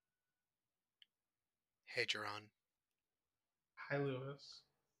Hey, Jeron, Hi, Louis.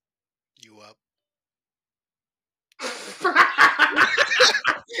 you up?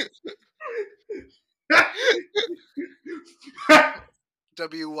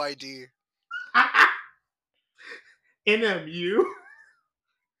 WYD. NMU?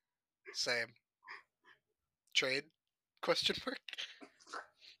 Same. Trade? Question mark?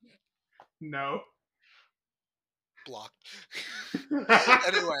 No. Blocked.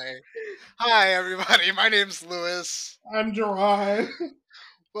 Anyway, hi everybody. My name's Louis. I'm Jeron.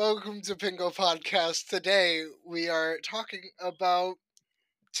 Welcome to Pingo Podcast. Today we are talking about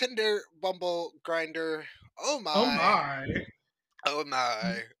Tinder, Bumble, Grinder. Oh Oh my! my. Oh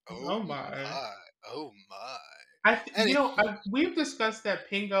my! Oh Oh my. my! Oh my! You Any know, we've discussed that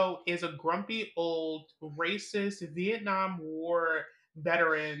Pingo is a grumpy old racist Vietnam War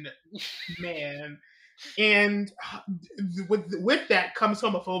veteran man, and with that comes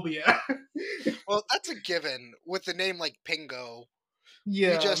homophobia. well, that's a given. With a name like Pingo, we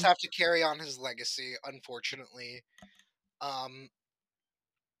Yeah. just have to carry on his legacy. Unfortunately, um,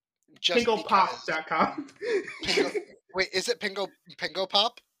 just because PingoPop.com. Pingo. Wait, is it Pingo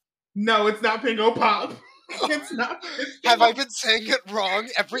Pop? No, it's not Pingo Pop. It's not. It's Have Pingo. I been saying it wrong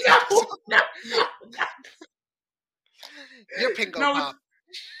every No, episode? no, no, You're Pingo no. Pop.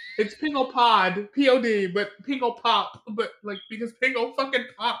 It's Pingo Pod, Pod, but Pingo Pop, but like because Pingo fucking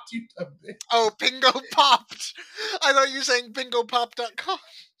popped, you dumb bitch. Oh, Pingo popped. I thought you were saying pingopop.com.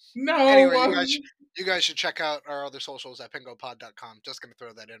 No. Anyway, you guys should check out our other socials at pingopod.com. Just gonna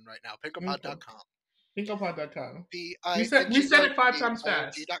throw that in right now. Okay. Pingopod.com. PingoPod.com. P We I said N we G said O it 5 times P O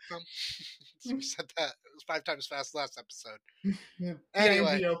fast. D.com. We said that. It was 5 times fast last episode. Yeah,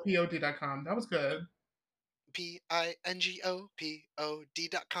 Anyway, PINGOPOD.com. That was good.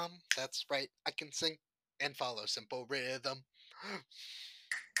 PINGOPOD.com. That's right. I can sing and follow simple rhythm.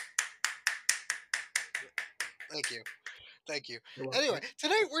 Thank you. Thank you. You're Anyway, welcome.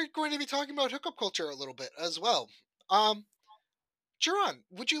 today we're going to be talking about hookup culture a little bit as well. Um, Jeron,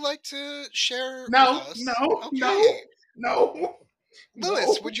 would you like to share with No, us? no, no, Okay. no, Lewis,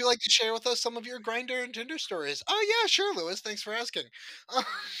 no. would you like to share with us some of your Grinder and Tinder stories? Oh yeah, sure, Lewis. Thanks for asking. Uh,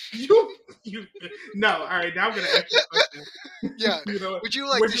 You no. All right, now I'm gonna ask you a question. yeah, You know what? would you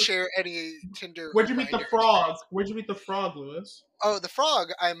like Where'd to you share any Tinder where'd or you meet the Grinder frog? experience? Where'd you meet the frog, Lewis? Oh, the frog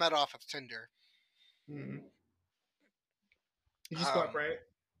I met off of Tinder. Hmm. Did you swept Um, right?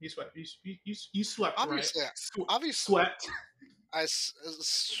 You swept. You swept right? obviously, obviously, Swept.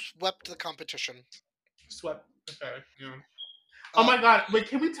 swept the competition. Swept. Okay. Yeah. Oh Uh, my god. Wait,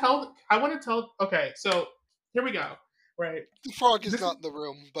 can we tell? I want to tell. Okay, so here we go. Right. the frog is This is not in the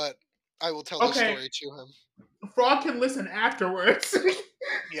room, but I will tell this okay. story to him. Frog can listen afterwards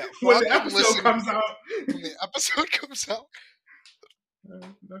Yeah, when frog the can episode listen comes out. when the episode comes out.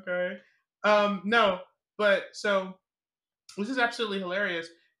 Okay. No, but so this is absolutely hilarious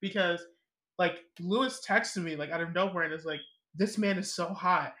because like Lewis texted me like out of nowhere and is like, "This man is so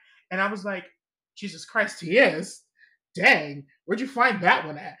hot," and I was like, "Jesus Christ, he is." Dang, where'd you find that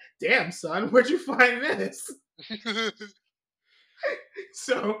one at? Damn, son, where'd you find this?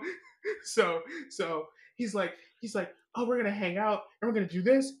 So, so he's like, oh, we're gonna hang out and we're gonna do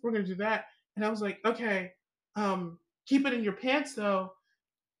this, we're gonna do that, and I was like, okay, keep it in your pants though.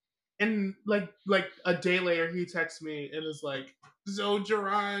 And like a day later, he texts me and is like, "So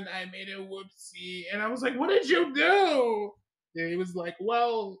Jerron, I made a whoopsie," and I was like, "What did you do?" And he was like,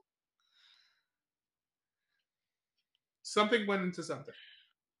 "Well, something went into something."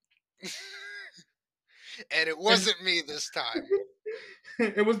 And it And wasn't me this time.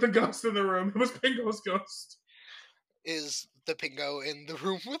 it was the ghost in the room. It was Pingo's ghost. Is the Pingo in the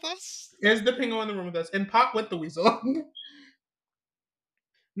room with us? Is the Pingo in the room with us? And Pop with the weasel.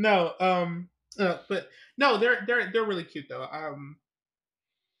 No, but no, they're really cute though. I'm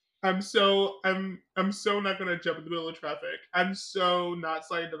so not gonna jump in the middle of traffic. I'm so not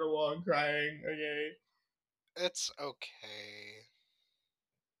sliding to the wall and crying. Okay, It's okay.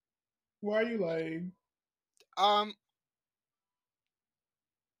 why are you lying? Um,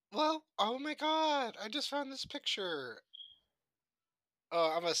 well, oh my god, I just found this picture.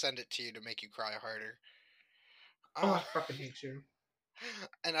 Oh, I'm gonna send it to you to make you cry harder. Oh, Uh, I fucking hate you.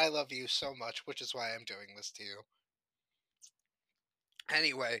 and I love you so much, which is why I'm doing this to you.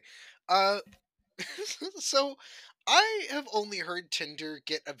 Anyway, uh, so I have only heard Tinder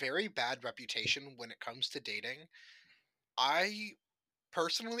get a very bad reputation when it comes to dating. I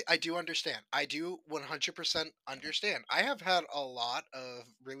personally, I do understand. I do 100% understand. I have had a lot of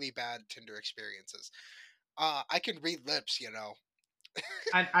really bad Tinder experiences. I can read lips.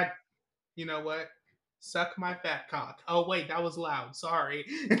 I, you know what? Suck my fat cock. Oh wait, that was loud. Sorry.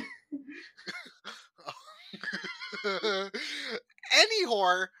 Any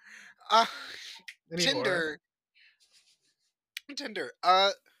whore. Uh, Any whore. Tinder. Tinder.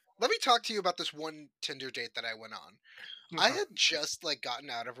 Let me talk to you about this one Tinder date that I went on. I Okay. had just like gotten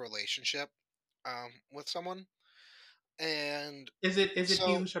out of a relationship with someone, and Is it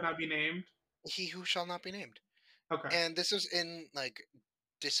he so who shall not be named? he who shall not be named. Okay. And this was in like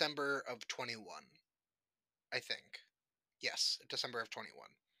December of 21, I think. Yes, December of 21.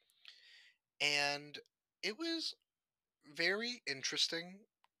 And it was very interesting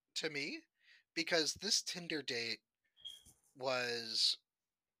to me because this Tinder date was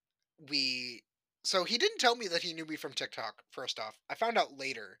we so he didn't tell me that he knew me from TikTok first off. I found out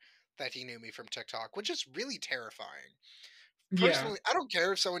later that he knew me from TikTok, which is really terrifying. Yeah. Personally, I don't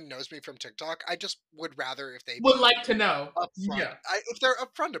care if someone knows me from TikTok. I just would rather if they Would be like to know. upfront. Yeah. If they're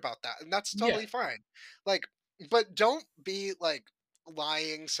upfront about that, and that's Yeah. totally fine. Like, but don't be like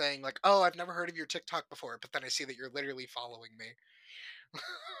lying, saying like, "Oh, I've never heard of your TikTok before," but then I see that you're literally following me.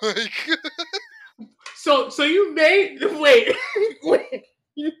 Like, So you made wait wait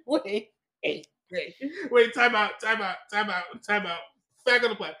wait wait time out time out time out time out. Flag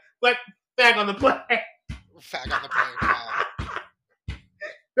on the play. Like flag on the play. fag on the play. Wow.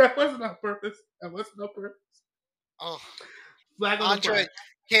 That wasn't on purpose. That wasn't on purpose. Oh, Flag on the play. Andre,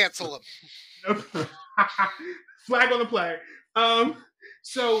 cancel him. Flag on the play. Um.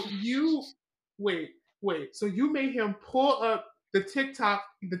 So you wait wait. So you made him pull up the TikTok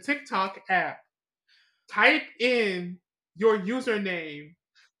app, type in your username,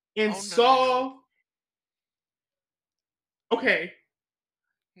 and Oh no no no saw. Okay,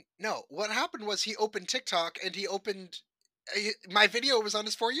 no. What happened was he opened TikTok and he opened my video was on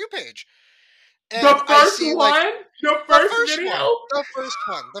his for you page, and the I first see like one, the the first first video.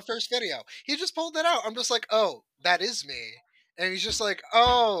 one, the first video. He just pulled it out. I'm just like, oh, that is me. And he's just like,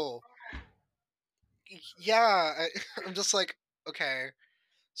 oh, yeah. I'm just like, okay.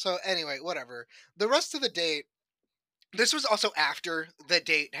 So anyway, whatever. The rest of the date, this was also after the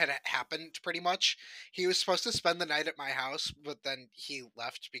date had happened, pretty much. He was supposed to spend the night at my house, but then he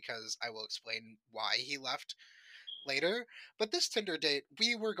left because I will explain why he left later. But this Tinder date,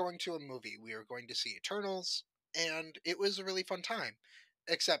 we were going to a movie. We were going to see Eternals, and it was a really fun time.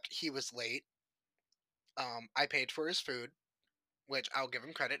 Except he was late. I paid for his food, which I'll give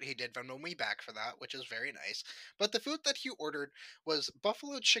him credit. He did Venmo me back for that, which is very nice. But the food that he ordered was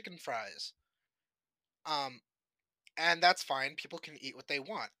buffalo chicken fries. Um, and that's fine. People can eat what they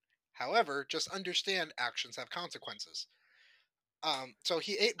want. However, just understand actions have consequences. So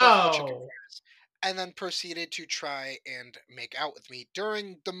he ate buffalo chicken Oh, fries and then proceeded to try and make out with me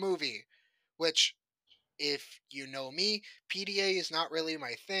during the movie, which, if you know me, PDA is not really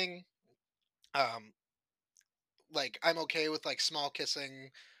my thing. Um, like I'm okay with like small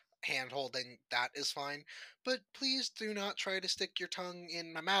kissing, hand holding, that is fine. But please do not try to stick your tongue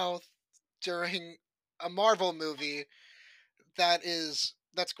in my mouth during a Marvel movie.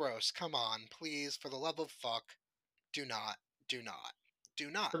 That's gross. Come on, please, for the love of fuck, do not, do not,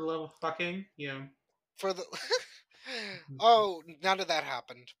 do not. for the love of fucking, yeah. For the oh, none of that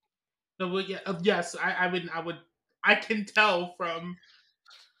happened. No, well, yeah, yes, I can tell from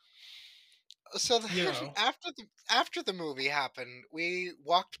So you know. after the movie happened, we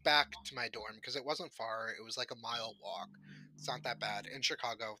walked back to my dorm because it wasn't far. It was like a mile walk. It's not that bad in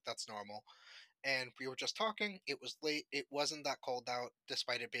Chicago. That's normal. And we were just talking. It was late. It wasn't that cold out,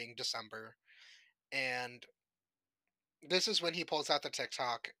 despite it being December. And this is when he pulls out the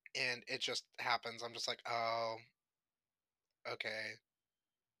TikTok, and it just happens. I'm just like, oh, okay,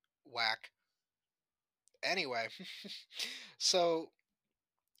 whack. Anyway, so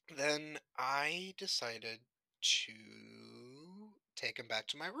then I decided to take him back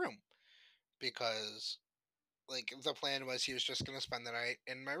to my room because like the plan was he was just going to spend the night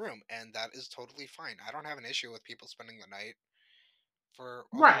in my room, and that is totally fine. I don't have an issue with people spending the night for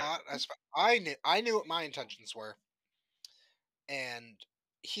a whole Right. lot. I knew what my intentions were, and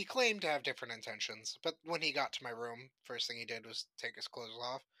he claimed to have different intentions. But when he got to my room, first thing he did was take his clothes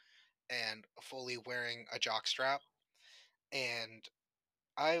off and fully wearing a jockstrap, and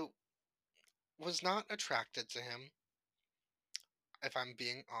I was not attracted to him, if I'm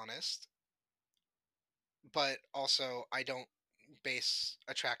being honest. But also, I don't base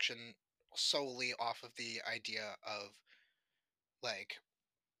attraction solely off of the idea of like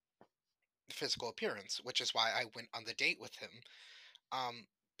physical appearance, which is why I went on the date with him. Um,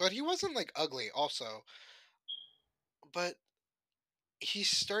 but he wasn't like ugly, also. But he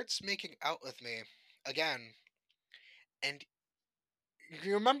starts making out with me again, and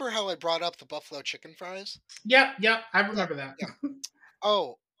you remember how I brought up the buffalo chicken fries? Yep, yep, I Yeah, remember that. yeah.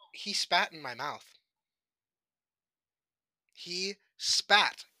 Oh, he spat in my mouth. He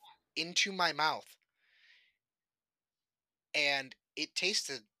spat into my mouth, and it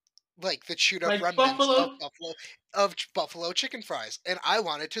tasted like the chewed up Like remnants buffalo. of buffalo chicken fries, and I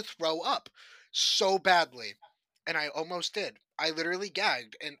wanted to throw up so badly, and I almost did. I literally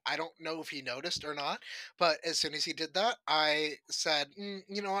gagged, and I don't know if he noticed or not, but as soon as he did that, I said,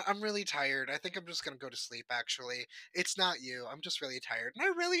 "You know what? I'm really tired. I think I'm just gonna go to sleep. Actually, it's not you. I'm just really tired." And I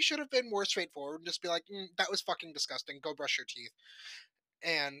really should have been more straightforward and just be like, "That was fucking disgusting. Go brush your teeth."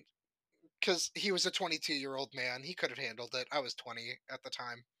 And because he was a 22-year-old man, he could have handled it. I was 20 at the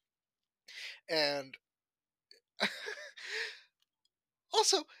time, and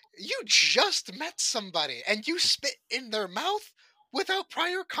also, you just met somebody and you spit in their mouth without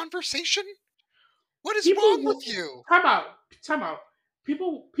prior conversation? What is People wrong with will you? time out. Time out.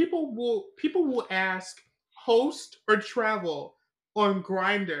 People will ask host or travel on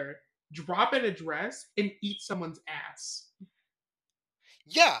Grinder, drop an address, and eat someone's ass.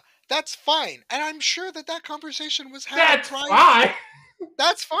 Yeah, that's fine. And I'm sure that that conversation was had That's prior. fine.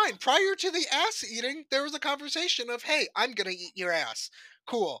 That's fine. Prior to the ass eating, there was a conversation of, hey, I'm going to eat your ass.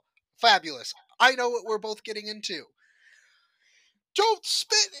 Cool. Fabulous. I know what we're both getting into. Don't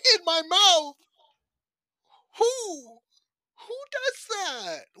spit in my mouth. Who? Who does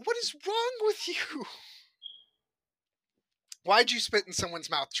that? What is wrong with you? Why'd you spit in someone's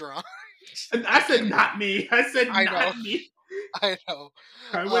mouth, Jerome? And I I'm said kidding. not me. I said I know. not me. I know.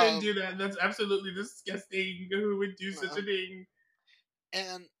 I wouldn't Um, do that. That's absolutely disgusting. Who would do such a um, thing?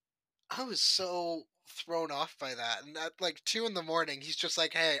 and I was so thrown off by that. And at like 2 in the morning, he's just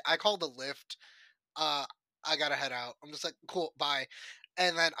like, "Hey, I called a lift. Uh, I gotta head out." I'm just like, "Cool, bye."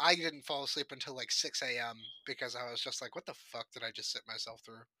 And then I didn't fall asleep until like 6 a.m. because I was just like, "What the fuck did I just sit myself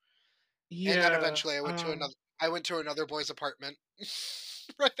through?" And then Yeah. eventually, I went to another boy's apartment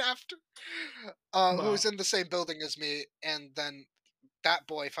right after, who was Well, in the same building as me, and then that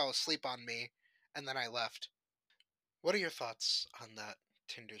boy fell asleep on me, and then I left. What are your thoughts on that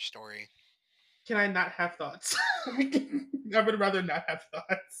Tinder story? can I not have thoughts? I would rather not have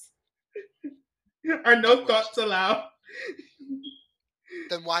thoughts. Are That no works. thoughts allowed?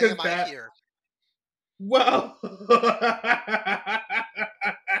 Then why Because am I that, here? well,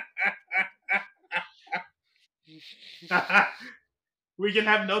 we can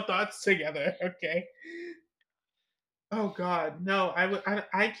have no thoughts together. Okay. Oh God, no!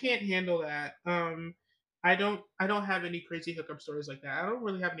 I can't handle that. I don't have any crazy hookup stories like that. I don't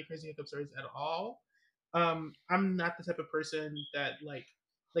really have any crazy hookup stories at all. I'm not the type of person that like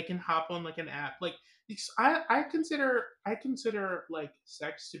can hop on like an app. Like I consider like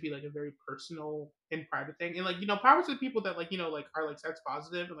sex to be like a very personal and private thing. And like power to the people that like like are like sex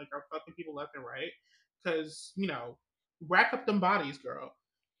positive and like are fucking people left and right. Because rack up them bodies, girl.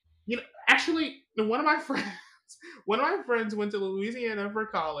 Actually, one of my friends, one of my friends went to Louisiana for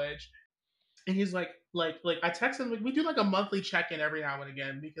college, and he's like I text him like we do like a monthly check in every now and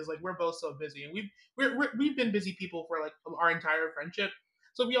again because like we're both so busy and we've been busy people for like our entire friendship,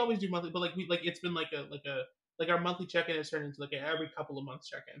 so we always do monthly. But like we like it's been like our monthly check in has turned into like an every couple of months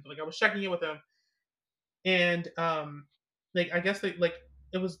check in. So like I was checking in with him, and like I guess like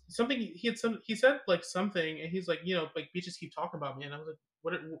it was something he said like something and he's like like bitches keep talking about me and I was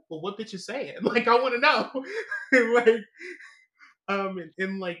like what bitches saying like I want to know like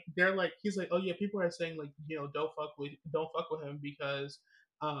and like they're like he's like oh yeah people are saying like don't fuck with him because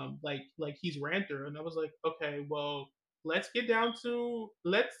like he's ranter and I was like okay well let's get down to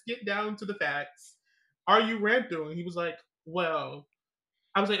the facts. Are you ranter? And he was like well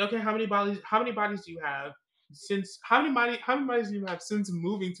I was like, okay, how many bodies do you have since how many bodies do you have since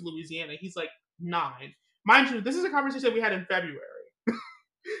moving to Louisiana? He's like 9. Mind you, this is a conversation we had in February.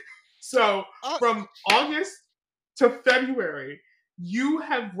 So Uh, from August to February, you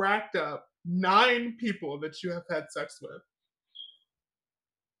have racked up 9 people that you have had sex with.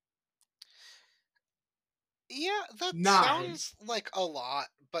 yeah, that 9. sounds like a lot,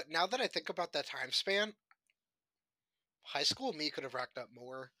 but now that I think about that time span, high school me could have racked up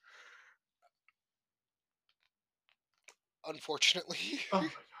more, unfortunately. Oh my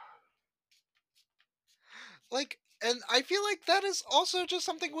god. Like, and I feel like that is also just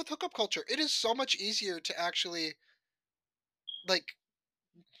something with hookup culture. It is so much easier to actually, like,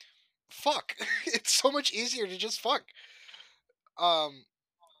 fuck. It's so much easier to just fuck. Um,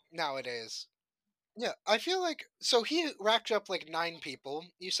 Nowadays. Yeah, I feel like so he racked up like 9 people,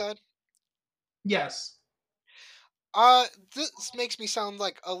 you said? Yes. Uh this makes me sound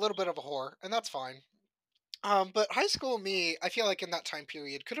like a little bit of a whore, and that's fine. But high school me, I feel like in that time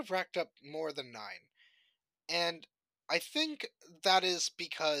period could have racked up more than 9. And I think that is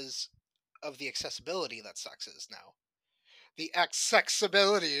because of the accessibility that sex is now. The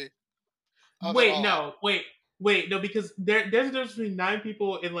accessibility of it Wait, all. no, wait, no, because there's a difference between 9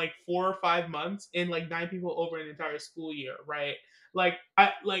 people in like 4 or 5 months and like 9 people over an entire school year, right? Like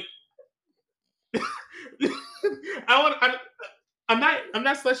I like I want I'm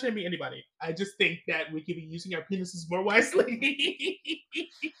not slut shaming anybody. I just think that we could be using our penises more wisely.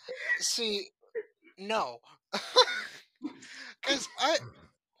 See, no. Because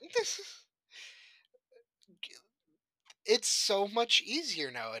this is, it's so much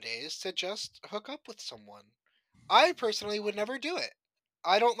easier nowadays to just hook up with someone. I personally would never do it.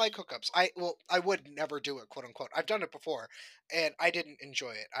 I don't like hookups. I would never do it, quote unquote. I've done it before, and I didn't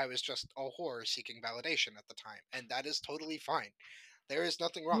enjoy it. I was just a whore seeking validation at the time, and that is totally fine. There is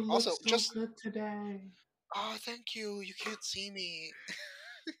nothing wrong. You look Also, so just good today. oh, thank you. You can't see me.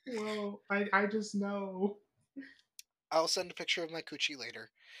 Well, I just know. I'll send a picture of my coochie later.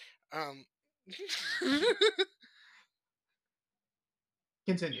 Um,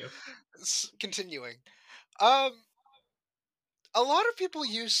 Continue. continuing. Um, a lot of people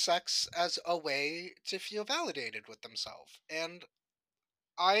use sex as a way to feel validated with themselves, and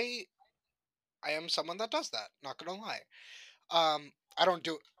I I am someone that does that. Not gonna lie. I don't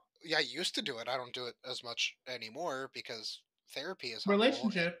do. Yeah, I used to do it. I don't do it as much anymore because therapy is helpful, and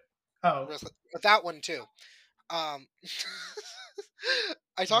Relationship. Oh, with that one too. Um,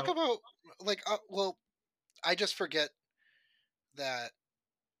 I talk no. about like, well, I just forget that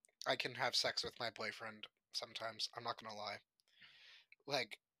I can have sex with my boyfriend sometimes. I'm not gonna lie.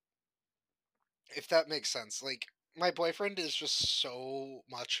 Like, if that makes sense. Like, my boyfriend is just so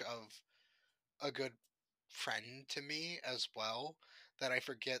much of a good friend to me as well that I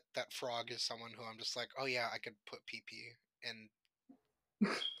forget that Frog is someone who I'm just like, oh yeah, I could put pee pee in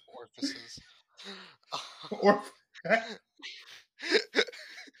orifices. Or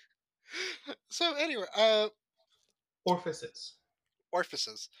So anyway, orifices.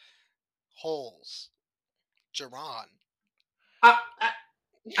 orifices, holes, Jeron. Ah, ah,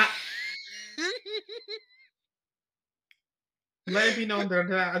 ah. Let it be known that I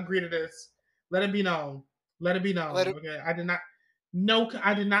did not agree to this. Let it be known. Let it be Let known. it Okay, I did not. No,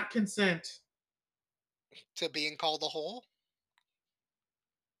 I did not consent. to being called a hole.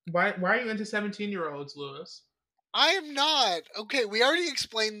 Why are you into 17-year-olds, Lewis? I am not. Okay, we already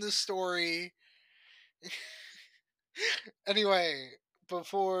explained this story. Anyway,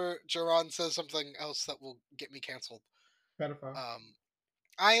 before Jeron says something else that will get me canceled, Pedophile. um,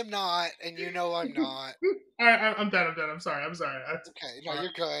 I am not, and you know I'm not. I'm done. I'm done. I'm sorry. I'm sorry. I took it Okay, too no, far.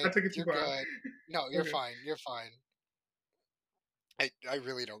 you're I good. took it too You're far. good. No, you're Okay. fine. You're fine. I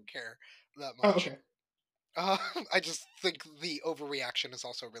really don't care that Oh, much. okay. Uh, I just think the overreaction is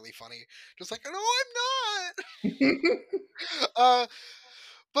also really funny. Just like, no, I'm not. Uh,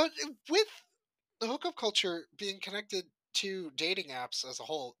 but with the hookup culture being connected to dating apps as a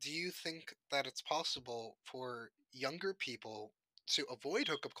whole, do you think that it's possible for younger people to avoid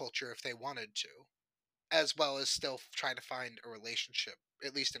hookup culture if they wanted to, as well as still try to find a relationship,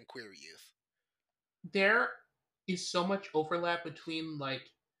 at least in queer youth? There is so much overlap between like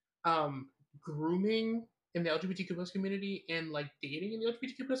um grooming in the LGBTQ plus community and like dating in the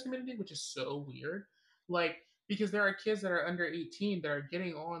LGBTQ plus community, which is so weird. Like because there are kids that are under 18 that are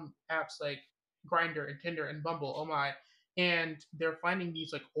getting on apps like Grinder and Tinder and Bumble, oh my, and they're finding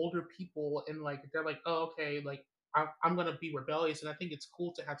these like older people and like they're like, oh okay, like I'm gonna be rebellious and I think it's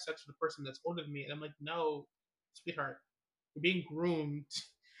cool to have sex with a person that's older than me. And I'm like, no, sweetheart, you're being groomed.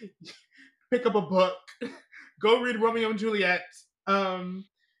 Pick up a book, go read Romeo and Juliet. Um,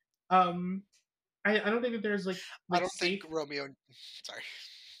 um, I don't think that there's I like don't think safe. Romeo. Sorry.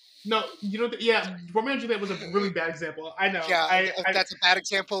 No, you know. Yeah, Romeo and Juliet was a really bad example. I know. Yeah, that's a bad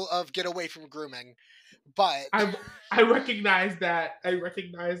example of get away from grooming. But I I recognize that. I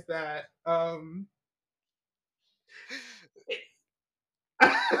recognize that.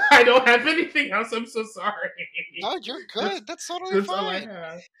 I don't have anything else. I'm so sorry. no, you're that's good. That's totally that's all I fine.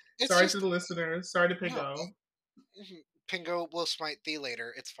 have. It's Sorry to just the listeners. Sorry to no. Pingo. Pingo will smite thee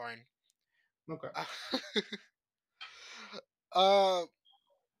later. It's fine. Okay. Uh, uh,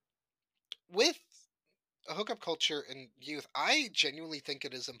 with a hookup culture in youth, I genuinely think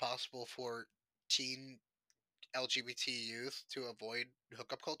it is impossible for teen LGBT youth to avoid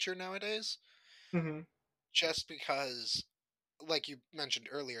hookup culture nowadays, Hmm. just because, like you mentioned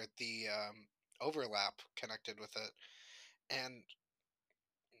earlier, the overlap connected with it, and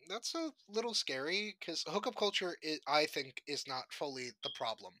that's a little scary because hookup culture, I think, is not fully the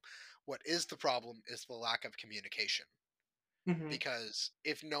problem. What is the problem is the lack of communication. Hmm. Because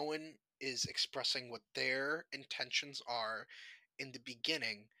if no one is expressing what their intentions are in the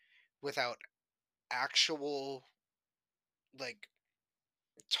beginning without actual like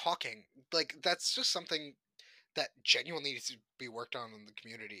talking. Like that's just something that genuinely needs to be worked on in the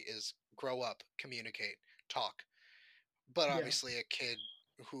community is grow up, communicate, talk. But Yeah. obviously a kid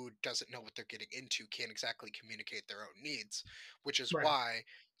who doesn't know what they're getting into can't exactly communicate their own needs, which is Right. why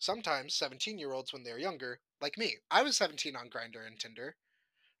sometimes 17-year-olds when they're younger, like me, I was 17 on Grinder and Tinder.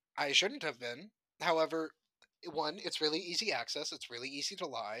 I shouldn't have been. However, one, it's really easy access, it's really easy to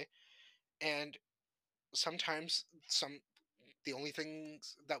lie, and sometimes the only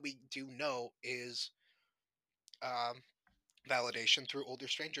things that we do know is um, validation through older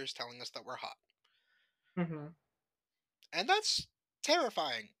strangers telling us that we're hot. Hmm. And that's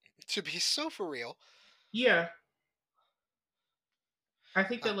terrifying to be so for real. Yeah. I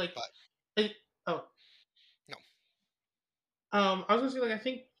think that like But it, oh no, I was gonna say like I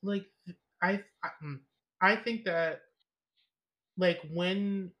think like I think that like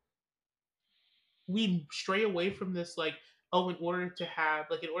when we stray away from this like oh in order to have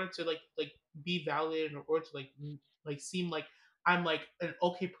like in order to like be validated in order to like seem like I'm like an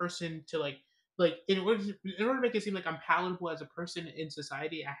okay person to like in order to make it seem like I'm palatable as a person in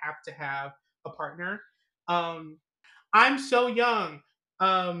society I have to have a partner. um I'm so young.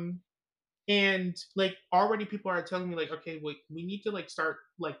 um and like already people are telling me like okay wait we need to like start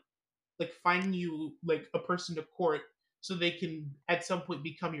like finding you like a person to court so they can at some point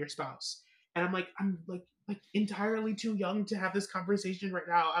become your spouse. And I'm like entirely too young to have this conversation right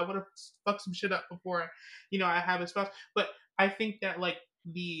now. I want to fuck some shit up before I have a spouse. But I think that like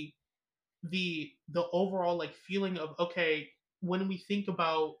the overall like feeling of okay when we think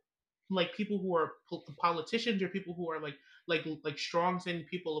about like people who are politicians or people who are like strong standing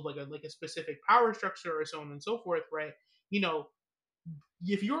people of like a specific power structure or so on and so forth, right? you know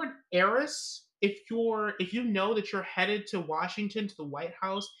if you're an heiress, if you know that you're headed to Washington to the White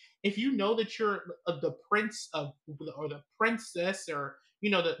House, if you know that you're the prince of or the princess or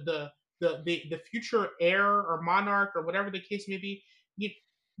the future heir or monarch or whatever the case may be, you,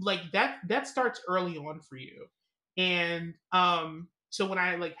 like that starts early on for you. And so when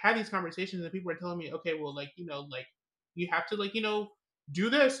I like have these conversations and people are telling me, okay, well, like like you have to like do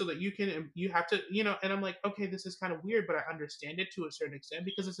this so that you can you have to and I'm like okay this is kind of weird but I understand it to a certain extent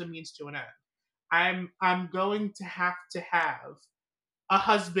because it's a means to an end. I'm going to have a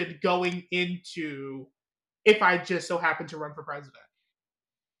husband going into if I just so happen to run for president.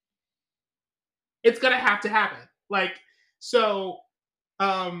 It's gonna have to happen. Like so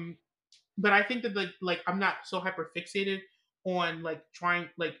um but I think that like I'm not so hyper fixated on like trying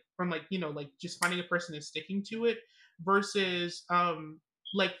like from like like just finding a person and sticking to it versus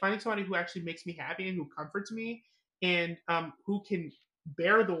like finding somebody who actually makes me happy and who comforts me and who can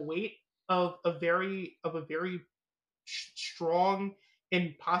bear the weight of a very strong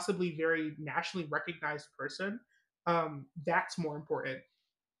and possibly very nationally recognized person. That's more important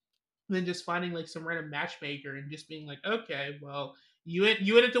than just finding like some random matchmaker and just being like, okay, well, you in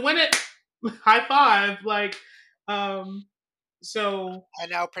it to win it. High five. Like, um, so I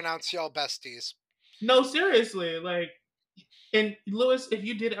now pronounce y'all besties. no, seriously, like, and Lewis, if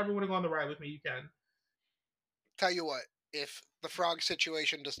you did ever want to go on the ride with me, you can. Tell you what, if the frog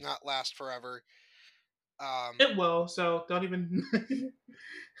situation does not last forever, It will. So don't even you're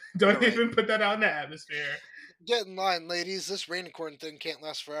don't right. even put that out in the atmosphere. Get in line, ladies. This rainicorn thing can't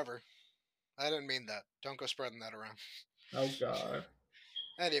last forever. I didn't mean that. Don't go spreading that around. Oh God.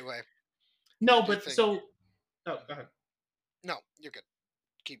 Anyway, No, do you but think? so oh, go ahead. No, you're good.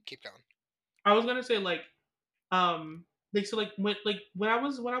 Keep going. I was gonna say like so like when I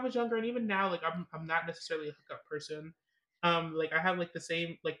was younger and even now like I'm not necessarily a hookup person. Like I have like the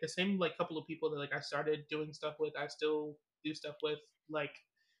same like couple of people that like I started doing stuff with, I still do stuff with. Like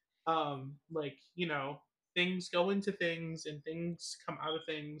things go into things and things come out of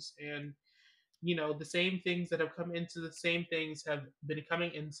things, and the same things that have come into the same things have been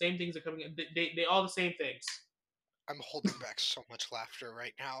coming and same things are coming in, they all the same things. I'm holding back so much laughter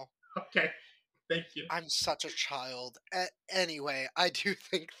right now. Okay, thank you. I'm such a child. Anyway, I do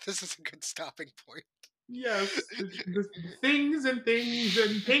think this is a good stopping point. Yes, the things and things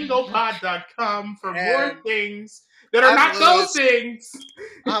and pingopod.com for more And things that are I'm not those Lewis. things.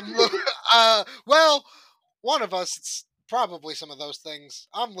 Well, one of us. It's probably some of those things.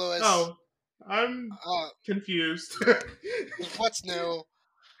 I'm Lewis. Oh, I'm Uh, confused. what's new?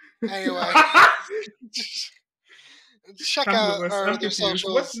 Anyway, check I'm out Lewis. our I'm other confused.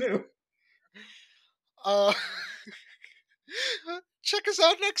 What's socials. new? Uh, check us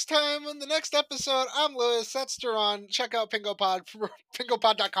out next time on the next episode. I'm Lewis. That's Jeron. Check out PingoPod for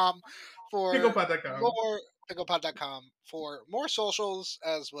pingopod.com for Pingopod.com. more pingopod.com for more socials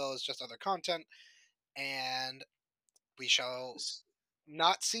as well as just other content. And we shall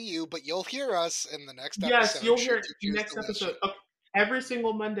not see you, but you'll hear us in the next Yes, episode you'll should hear you choose to next listen. episode. Okay, every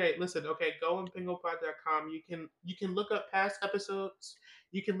single Monday. Listen, okay, go on pingopod.com. You can look up past episodes.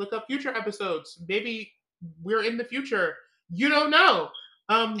 You can look up future episodes. Maybe we're in the future. You don't know.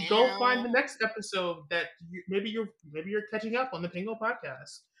 Go find the Ow. next episode that maybe you're catching up on the Pingo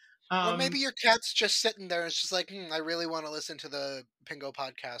podcast. Or maybe Um, your cat's just sitting there and it's just like, I really want to listen to the Pingo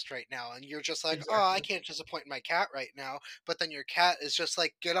podcast right now. And you're just like, oh, I exactly. can't disappoint my cat right now. But then your cat is just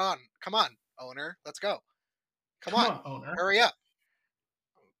like, get on. Come on, owner. Let's go. Come Come on. on, owner. Hurry up.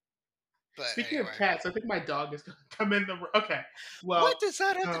 But Speaking of anyway, cats, I think my dog is going to come in the room. Okay, what well, does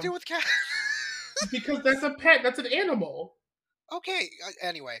that have to do um, with cats? because that's a pet. That's an animal. Okay.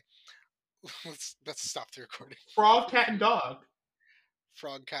 Anyway, let's stop the recording. Frog, cat, and dog.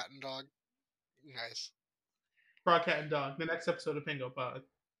 Frog, cat, and dog. Nice. Frog, cat, and dog. The next episode of Pingo Pod.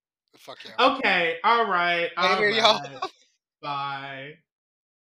 Fuck yeah. Okay. All right. All Later, y'all. right. Bye.